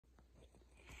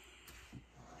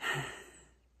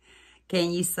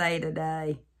can you say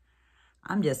today?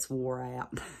 I'm just wore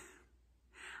out.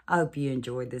 I hope you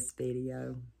enjoyed this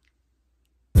video.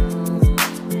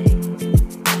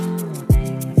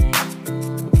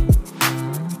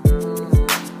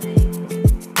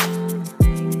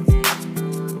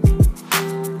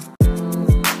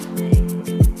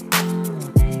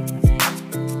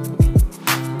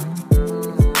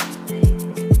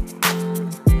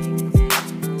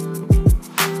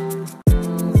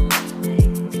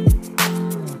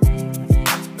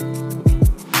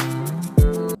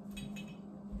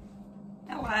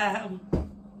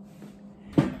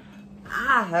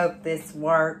 I hope this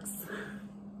works.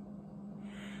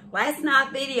 Last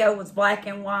night's video was black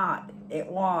and white. It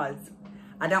was.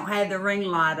 I don't have the ring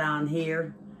light on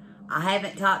here. I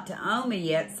haven't talked to Omi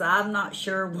yet, so I'm not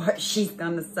sure what she's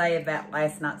going to say about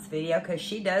last night's video, because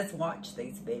she does watch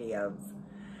these videos.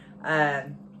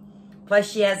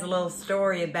 Plus, she has a little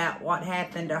story about what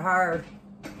happened to her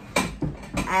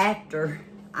after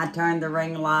I turned the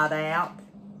ring light out.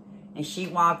 And she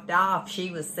walked off.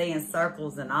 She was seeing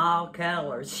circles in all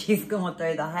colors. She's going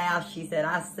through the house. She said,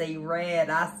 I see red,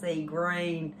 I see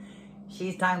green.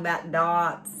 She's talking about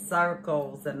dots,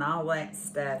 circles, and all that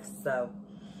stuff. So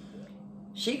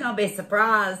she's going to be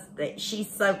surprised that she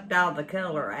soaked all the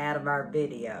color out of our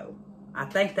video. I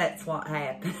think that's what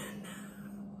happened.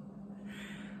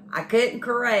 I couldn't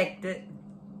correct it,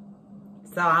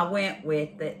 so I went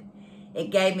with it. It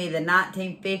gave me the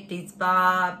 1950s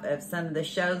vibe of some of the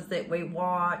shows that we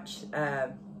watched.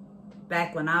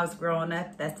 Back when I was growing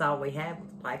up, that's all we had was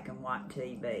black and white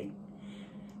TV.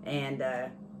 And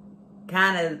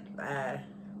kind of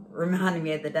reminded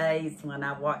me of the days when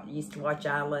I used to watch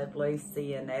I Love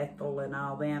Lucy and Ethel and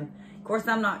all them. Of course,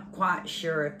 I'm not quite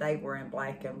sure if they were in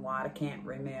black and white. I can't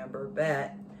remember.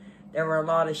 But there were a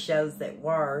lot of shows that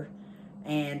were.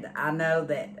 And I know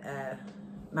that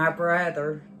my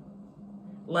brother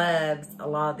loves a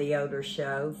lot of the older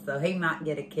shows, so he might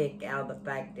get a kick out of the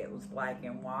fact that it was black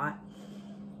and white.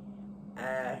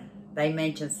 They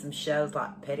mentioned some shows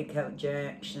like Petticoat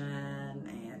Junction,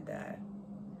 and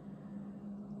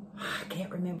I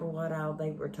can't remember what all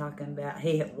they were talking about.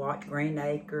 He had watched Green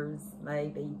Acres,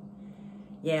 maybe.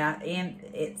 Yeah, and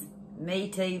it's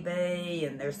Me TV,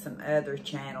 and there's some other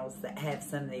channels that have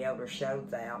some of the older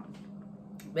shows out.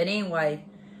 But anyway,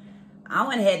 I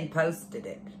went ahead and posted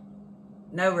it.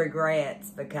 No regrets,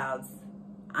 because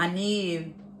I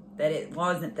knew that it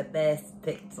wasn't the best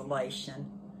pixelation,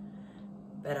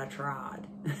 but I tried.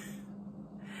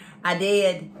 I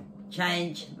did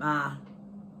change my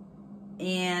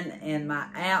in and my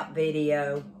out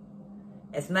video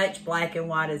as much black and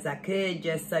white as I could,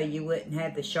 just so you wouldn't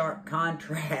have the sharp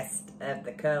contrast of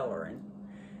the coloring.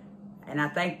 And I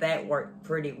think that worked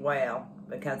pretty well,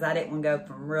 because I didn't want to go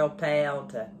from real pale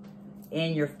to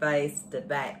in your face to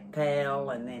back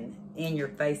pale and then in your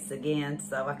face again.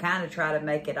 So I kind of try to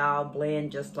make it all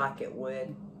blend just like it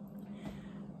would.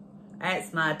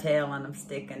 That's my tale, and I'm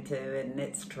sticking to it, and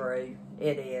it's true.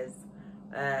 It is.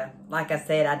 Like I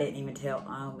said, I didn't even tell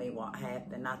Omi what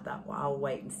happened. I thought, well, I'll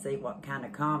wait and see what kind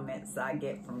of comments I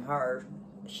get from her.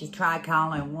 She tried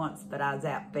calling once, but I was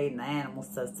out feeding the animals,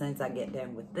 so as soon as I get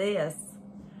done with this,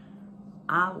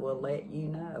 I will let you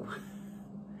know.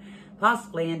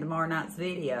 Possibly in tomorrow night's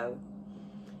video.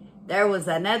 There was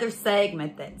another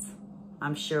segment that's,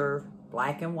 I'm sure,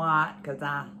 black and white, because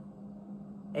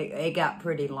it got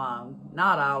pretty long.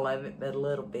 Not all of it, but a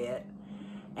little bit.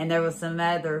 And there was some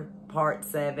other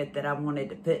parts of it that I wanted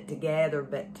to put together,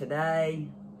 but today,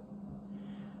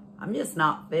 I'm just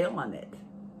not feeling it.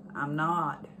 I'm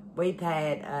not. We've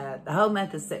had, the whole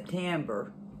month of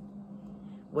September,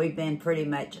 we've been pretty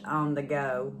much on the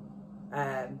go.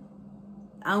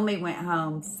 Omi went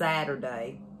home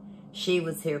Saturday. She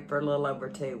was here for a little over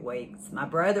 2 weeks. My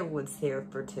brother was here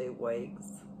for 2 weeks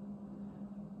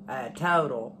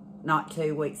total. Not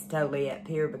 2 weeks totally up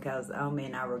here, because Omi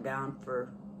and I were gone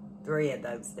for 3 of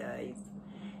those days.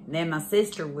 And then my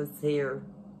sister was here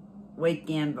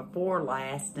weekend before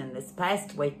last, and this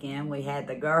past weekend we had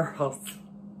the girls.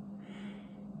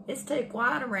 It's too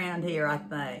quiet around here, I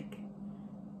think.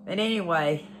 But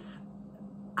anyway,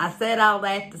 I said all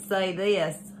that to say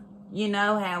this. You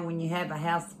know how when you have a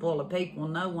house full of people,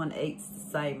 no one eats the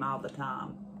same all the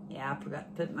time. Yeah, I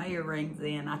forgot to put my earrings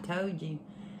in. I told you,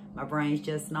 my brain's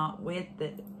just not with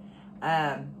it.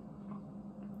 But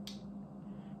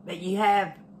you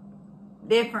have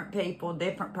different people,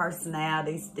 different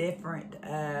personalities, different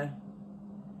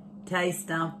taste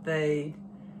on food.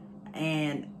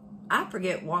 And I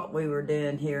forget what we were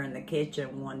doing here in the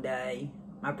kitchen one day.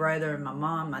 My brother and my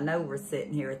mom, I know, were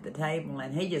sitting here at the table,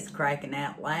 and he just cracking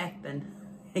out laughing.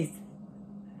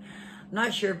 I'm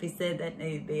not sure if he said that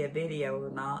needed to be a video or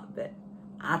not, but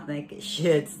I think it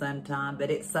should sometime.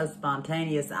 But it's so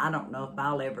spontaneous, I don't know if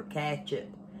I'll ever catch it.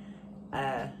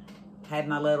 Had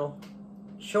my little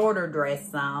shorter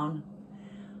dress on,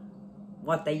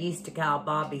 what they used to call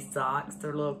bobby socks.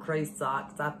 They're little crew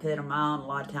socks. I put them on a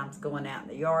lot of times going out in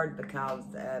the yard because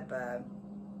of,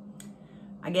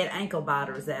 I get ankle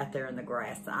biters out there in the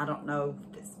grass. I don't know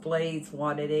if it's fleas,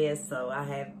 what it is, so I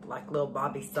have like little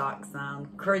bobby socks on.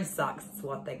 Crew socks is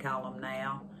what they call them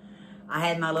now. I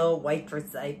had my little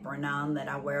waitress apron on that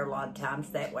I wear a lot of times.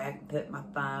 That way I can put my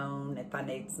phone, if I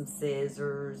need some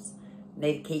scissors,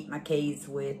 need to keep my keys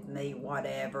with me,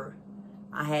 whatever.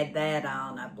 I had that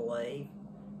on, I believe.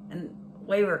 And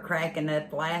we were cracking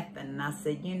up laughing, and I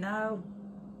said, you know,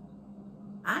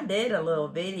 I did a little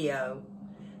video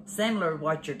similar to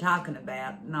what you're talking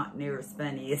about, not near as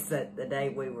funny as the day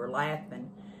we were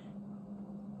laughing.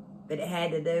 But it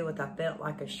had to do with I felt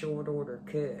like a short order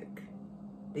cook.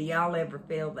 Do y'all ever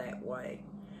feel that way?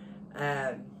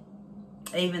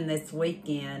 Even this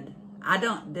weekend, I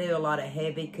don't do a lot of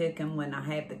heavy cooking when I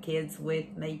have the kids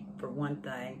with me, for one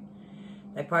thing.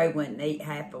 They probably wouldn't eat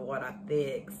half of what I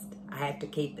fixed. I have to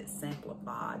keep it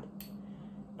simplified.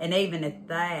 And even at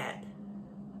that,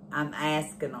 I'm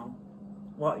asking them,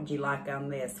 what would you like on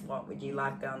this? What would you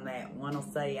like on that? One will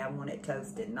say, I want it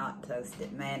toasted, not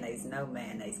toasted. Mayonnaise, no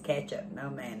mayonnaise. Ketchup, no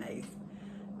mayonnaise.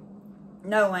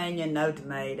 No onion, no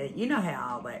tomato. You know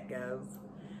how all that goes.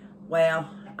 Well,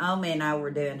 Omi and I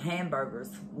were doing hamburgers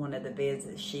one of the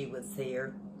visits she was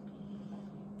here.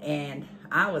 And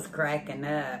I was cracking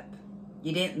up.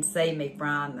 You didn't see me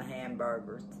frying the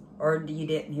hamburgers. Or you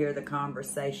didn't hear the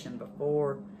conversation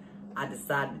before I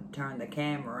decided to turn the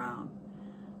camera on.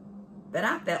 But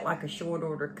I felt like a short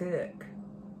order cook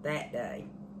that day.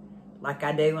 Like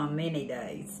I do on many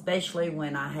days. Especially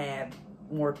when I have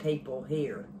more people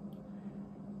here.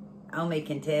 Omi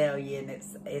can tell you, and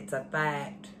it's a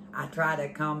fact. I try to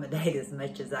accommodate as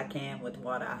much as I can with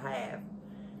what I have.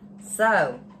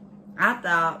 So, I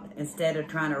thought, instead of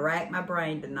trying to rack my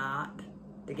brain tonight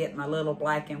to get my little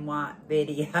black and white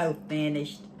video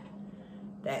finished,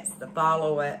 that's the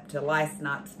follow-up to last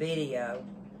night's video,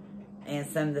 and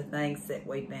some of the things that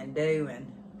we've been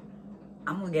doing,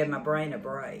 I'm going to give my brain a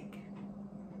break.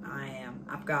 I am.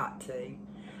 I've got to.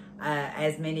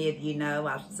 As many of you know,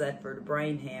 I suffered a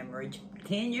brain hemorrhage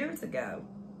 10 years ago.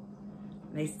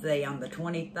 Let me see, on the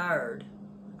 23rd.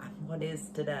 What is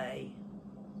today?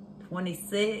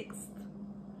 26th.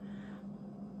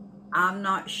 I'm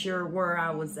not sure where I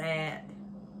was at.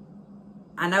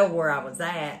 I know where I was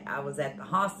at. I was at the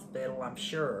hospital, I'm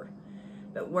sure.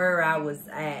 But where I was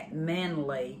at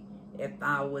mentally, if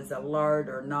I was alert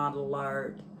or not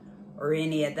alert, or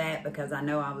any of that, because I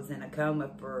know I was in a coma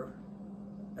for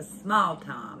a small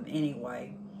time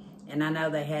anyway, and I know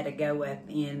they had to go up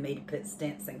in me to put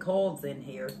stents and coils in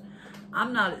here.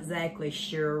 I'm not exactly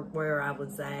sure where I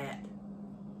was at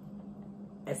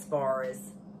as far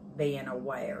as being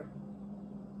aware.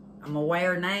 I'm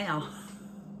aware now.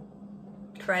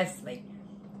 Trust me,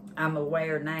 I'm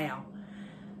aware now.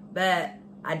 But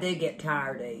I do get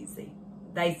tired easy.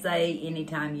 They say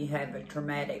anytime you have a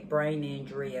traumatic brain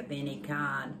injury of any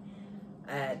kind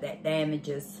that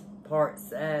damages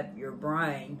parts of your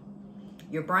brain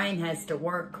has to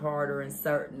work harder in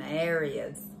certain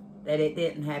areas that it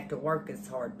didn't have to work as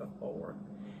hard before.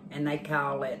 And they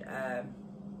call it, I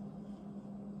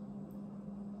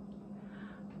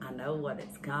know what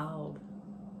it's called.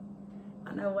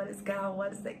 I know what it's called.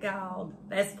 What is it called?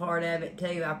 That's part of it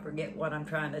too. I forget what I'm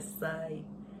trying to say.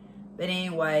 But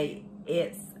anyway,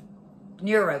 it's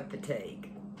neuro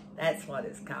fatigue. That's what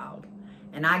it's called.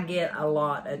 And I get a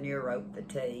lot of neuro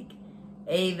fatigue.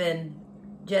 Even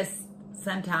just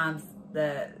sometimes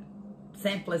the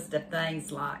simplest of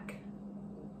things like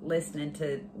listening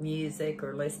to music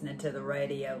or listening to the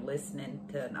radio, listening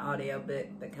to an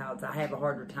audiobook, because I have a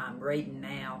harder time reading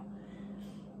now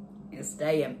and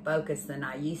staying focused than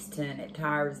I used to, and it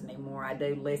tires me more. I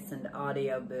do listen to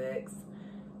audiobooks.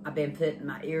 I've been putting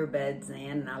my earbuds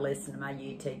in, and I listen to my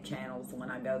YouTube channels when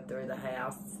I go through the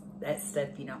house. That's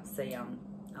stuff you don't see on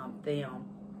film.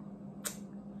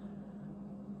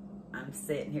 I'm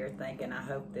sitting here thinking, I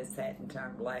hope this hadn't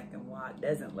turned black and white.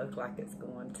 Doesn't look like it's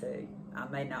going to. I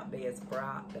may not be as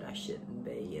bright, but I shouldn't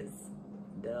be as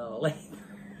dull either.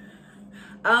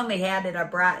 Only how did I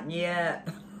brighten you up?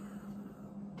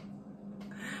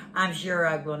 I'm sure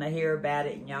I'm going to hear about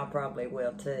it, and y'all probably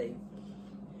will too.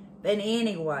 But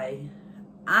anyway,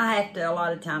 I have to a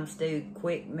lot of times do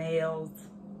quick meals,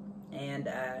 and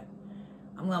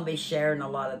I'm going to be sharing a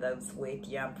lot of those with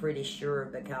you, I'm pretty sure,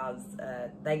 because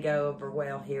they go over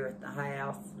well here at the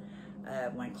house.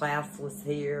 When Klaus was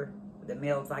here, the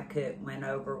meals I cooked went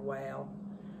over well.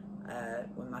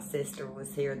 When my sister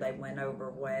was here, they went over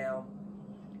well.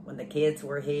 When the kids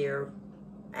were here,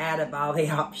 out of all the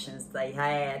options they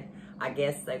had, I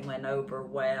guess they went over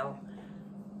well.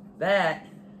 But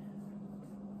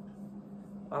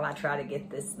while I try to get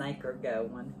this sneaker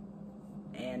going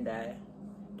and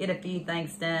get a few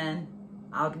things done,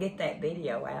 I'll get that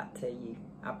video out to you,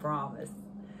 I promise.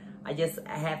 I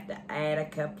have to add a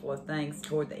couple of things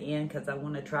toward the end because I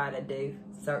want to try to do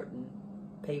certain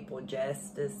people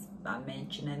justice by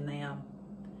mentioning them.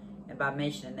 And by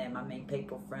mentioning them, I mean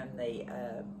people from the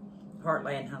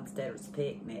Heartland Homesteaders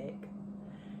Picnic.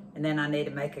 And then I need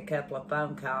to make a couple of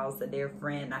phone calls. A dear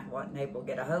friend, I wasn't able to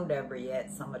get a hold of her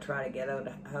yet, so I'm going to try to get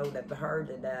a hold of her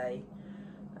today,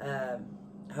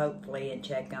 hopefully, and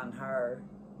check on her.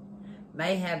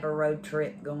 May have a road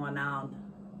trip going on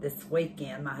this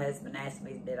weekend. My husband asked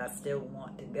me, did I still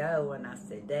want to go? And I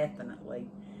said, definitely.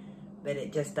 But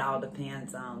it just all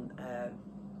depends on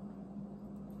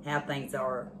how things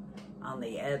are on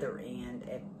the other end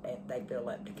if they fill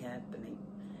up the company.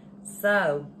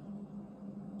 So,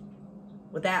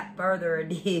 without further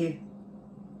ado,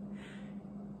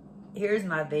 here's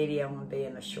my video on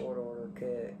being a short order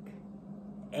cook.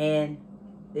 And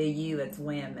do you as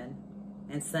women,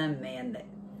 and some men that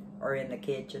are in the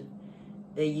kitchen,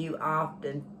 do you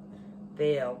often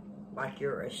feel like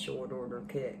you're a short order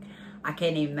cook? I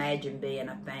can't imagine being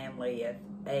a family of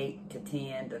 8 to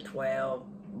 10 to 12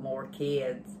 more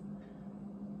kids.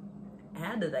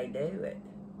 How do they do it?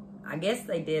 I guess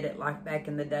they did it like back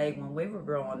in the day when we were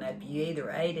growing up. You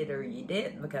either ate it or you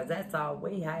didn't, because that's all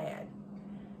we had.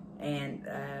 And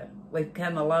we've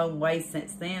come a long way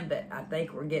since then, but I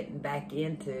think we're getting back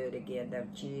into it again,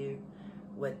 don't you?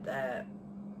 With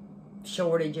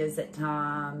shortages at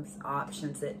times,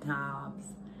 options at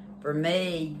times. For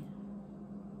me,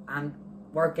 I've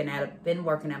been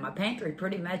working out my pantry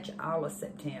pretty much all of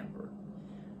September.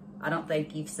 I don't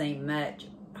think you've seen much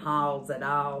hauls at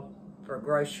all for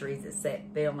groceries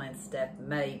except filling stuff,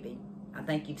 maybe. I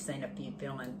think you've seen a few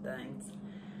filling things.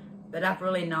 But I've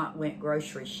really not went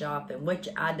grocery shopping, which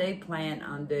I do plan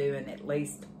on doing at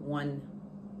least one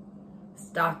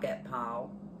stock-up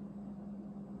haul.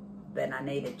 But I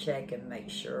need to check and make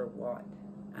sure what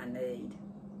I need.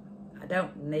 I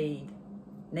don't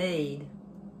need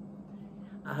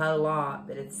a whole lot,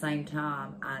 but at the same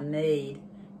time, I need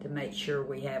to make sure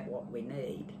we have what we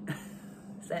need.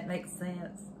 Does that make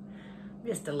sense?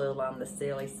 Just a little on the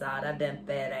silly side. I've done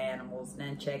fed animals,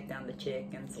 done checked on the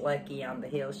chickens. Lucky on the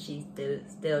hill, she's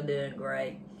still doing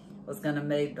great. Was going to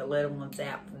move the little ones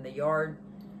out from the yard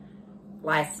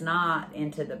last night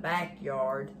into the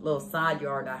backyard, little side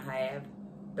yard I have.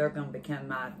 They're going to become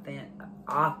my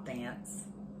offense.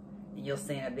 And you'll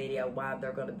see in a video why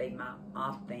they're going to be my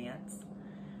offense.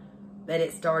 But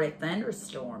it started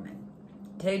thunderstorming.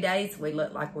 2 days we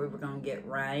looked like we were going to get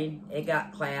rain. It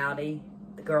got cloudy.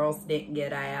 The girls didn't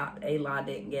get out. Eli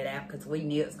didn't get out because we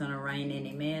knew it was going to rain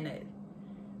any minute.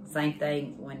 Same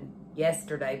thing when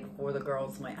yesterday before the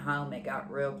girls went home, it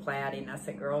got real cloudy. And I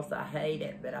said, girls, I hate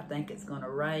it, but I think it's going to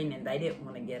rain. And they didn't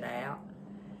want to get out.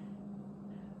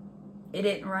 It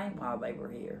didn't rain while they were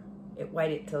here. It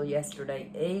waited till yesterday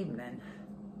evening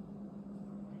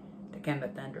to come a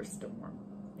thunderstorm.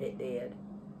 It did.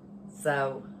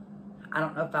 So, I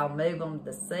don't know if I'll move them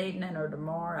this evening or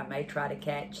tomorrow. I may try to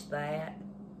catch that.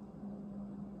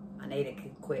 I need to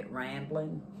quit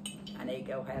rambling. I need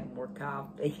to go have more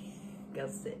coffee. Go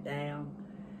sit down.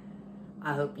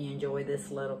 I hope you enjoy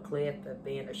this little clip of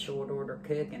being a short order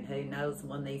cook. And who knows,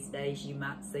 one of these days you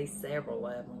might see several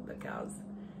of them, because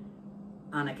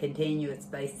on a continuous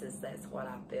basis, that's what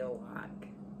I feel like.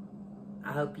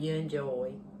 I hope you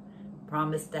enjoy.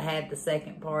 Promise to have the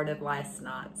second part of last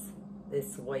night's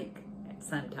this week at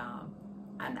some time.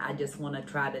 And I just want to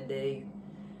try to do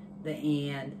the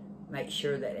end, make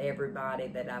sure that everybody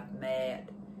that I've met,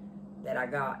 that I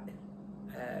got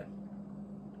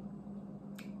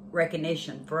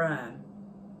recognition from,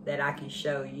 that I can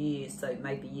show you, so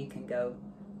maybe you can go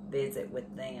visit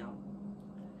with them.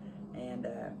 And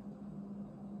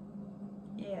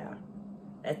yeah,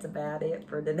 that's about it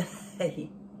for today.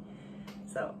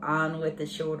 So on with the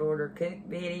short order cook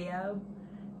video,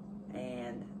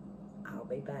 and I'll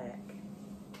be back.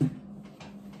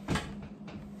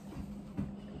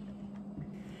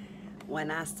 When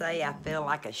I say I feel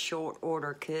like a short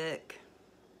order cook,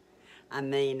 I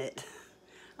mean it.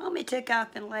 Mommy took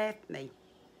off and left me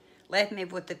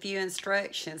with a few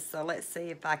instructions, so let's see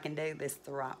if I can do this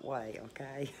the right way,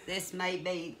 okay? This may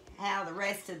be how the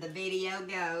rest of the video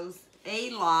goes.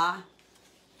 Eli,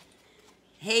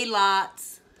 he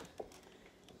likes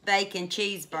bacon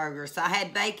cheeseburger. So I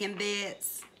had bacon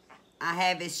bits. I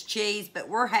have his cheese, but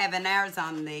we're having ours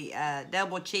on the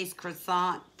double cheese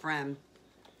croissant from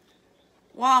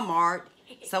Walmart.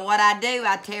 So what I do,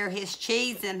 I tear his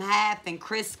cheese in half and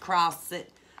crisscross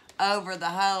it over the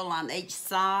hole on each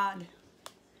side.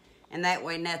 And that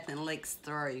way nothing leaks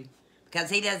through. Because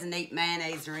he doesn't eat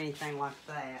mayonnaise or anything like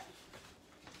that.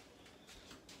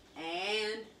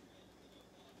 And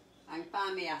I can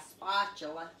find me a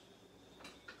spatula.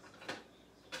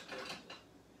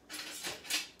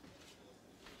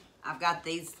 I've got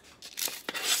these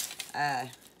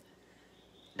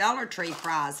Dollar Tree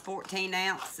fries, 14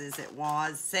 ounces it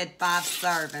was. Said 5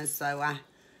 servings, so I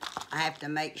have to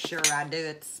make sure I do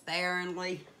it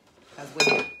sparingly because we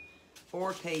have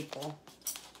 4 people.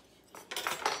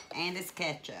 And it's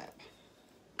ketchup,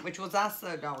 which was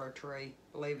also Dollar Tree,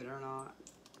 believe it or not.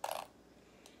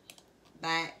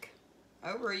 Back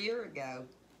over a year ago.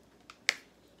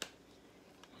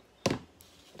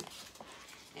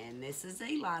 And this is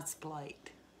Eli's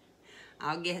plate.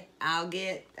 I'll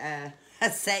get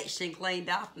a section cleaned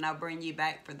off and I'll bring you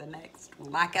back for the next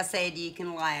one. Like I said, you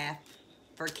can laugh.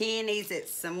 For Kenny's,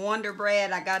 it's some Wonder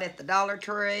Bread I got at the Dollar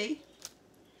Tree.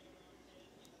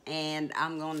 And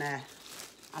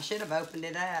I should have opened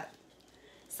it up.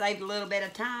 Saved a little bit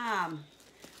of time.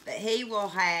 But he will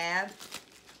have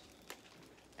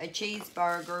a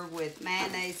cheeseburger with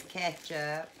mayonnaise,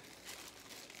 ketchup,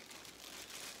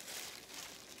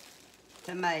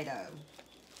 tomato.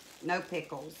 No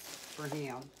pickles for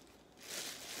him.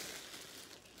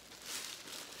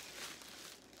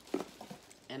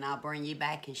 And I'll bring you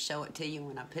back and show it to you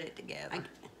when I put it together.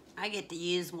 I get to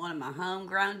use one of my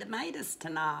homegrown tomatoes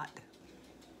tonight.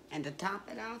 And to top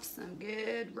it off, some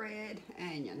good red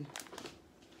onion.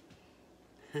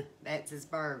 That's his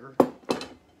burger.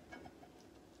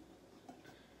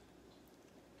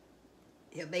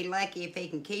 He'll be lucky if he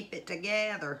can keep it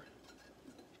together.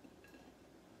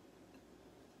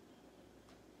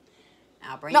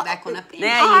 I'll bring you back when I finish.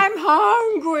 I'm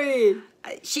hungry.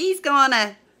 She's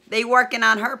gonna be working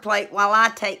on her plate while I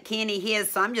take Kenny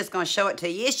his, so I'm just gonna show it to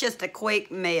you. It's just a quick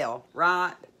meal,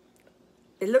 right?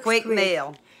 It looks quick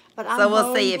meal. But so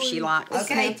we'll see if she likes it.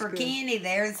 Okay, for good. Kenny,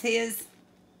 there's his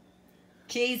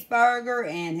cheeseburger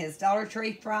and his Dollar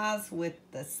Tree fries with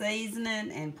the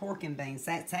seasoning and pork and beans.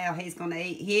 That's how he's gonna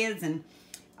eat his. And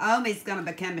Omi's gonna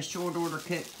become a short order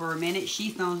cook for a minute.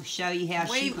 She's gonna show you how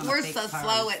she's gonna fix hers. We're so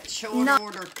slow at short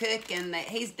order cooking that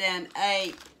he's done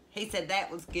 8. He said that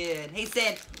was good. He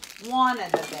said one of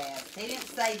the best. He didn't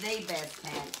say the best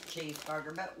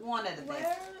cheeseburger, but one of the best.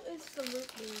 Where is the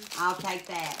looking? I'll take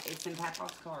that. It's in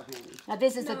Papa's car, honey. Now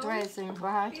this is the dressing,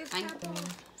 right?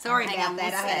 Sorry about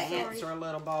that. I had to answer a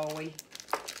little boy.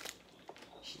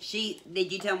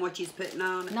 Did you tell him what she's putting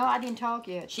on it? No, I didn't talk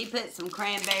yet. She put some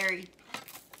cranberry.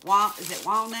 Is it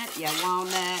walnut? Yeah,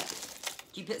 walnut.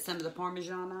 Did you put some of the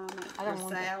Parmesan on it for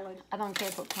salad? I don't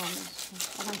care for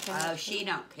Parmesan. I don't care. Oh, she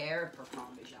don't care for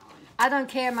Parmesan. I don't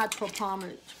care much for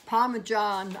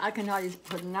Parmesan. I can hardly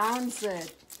pronounce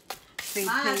it.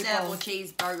 My double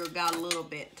cheeseburger got a little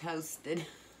bit toasted.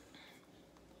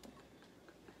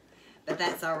 But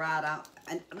that's all right.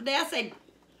 Did I say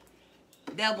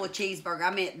double cheeseburger? I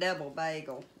meant double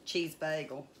bagel. Cheese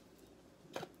bagel.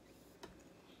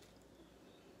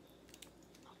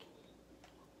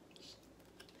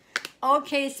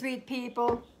 Okay, sweet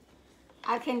people.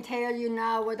 I can tell you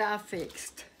now what I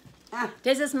fixed.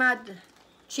 This is my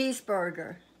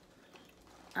cheeseburger.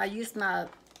 I used my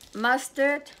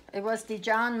mustard. It was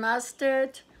Dijon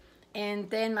mustard. And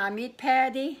then my meat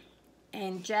patty.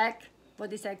 And Jack,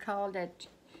 what is that called? That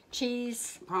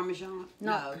cheese? Parmesan?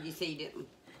 No, you see, you didn't.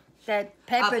 That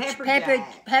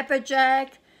pepper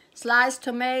jack, sliced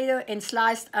tomato, and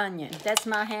sliced onion. That's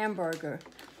my hamburger.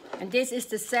 And this is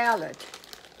the salad.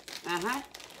 Uh-huh.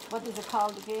 What is it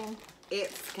called again?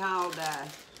 It's called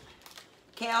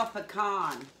kale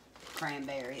pecan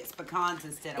cranberry. It's pecans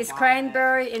instead of It's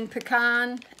cranberry and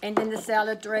pecan, and then the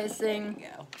salad dressing. There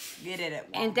you go. Get it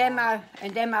at Walmart.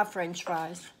 And then my French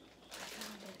fries.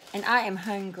 And I am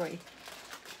hungry,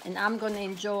 and I'm gonna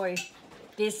enjoy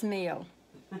this meal.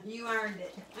 You earned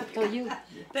it. So you.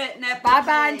 Bye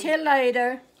bye until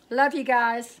later. Love you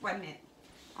guys. Wait a minute.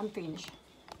 I'm finished.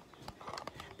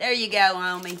 There you go,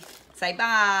 Omi. Say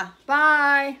bye.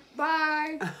 Bye.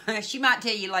 Bye. She might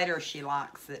tell you later if she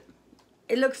likes it.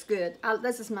 It looks good.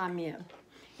 This is my meal.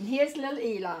 And here's little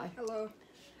Eli. Hello.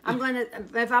 I'm gonna,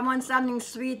 if I want something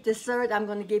sweet dessert, I'm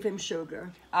gonna give him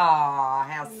sugar. Aw,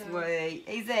 how sweet.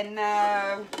 He said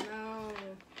no. No.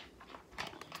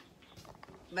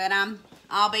 But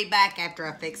I'll be back after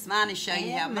I fix mine and show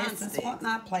you how mine this is sticks. what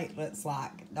my plate looks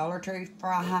like. Dollar Tree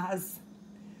fries,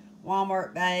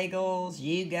 Walmart bagels,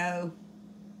 Yugo,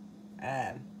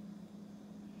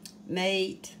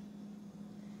 meat,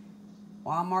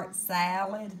 Walmart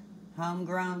salad,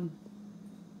 homegrown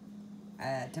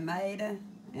tomato,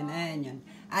 and onion.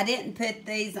 I didn't put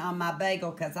these on my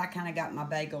bagel because I kind of got my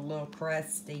bagel a little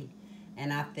crusty,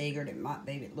 and I figured it might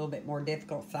be a little bit more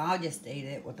difficult, so I'll just eat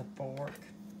it with a fork.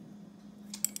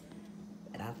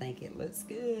 But I think it looks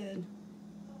good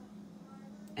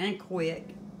and quick.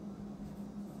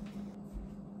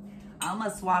 I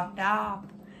almost walked off.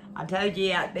 I told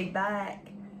you I'd be back.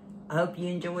 I hope you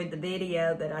enjoyed the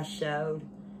video that I showed,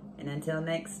 and until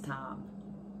next time,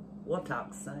 we'll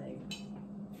talk soon.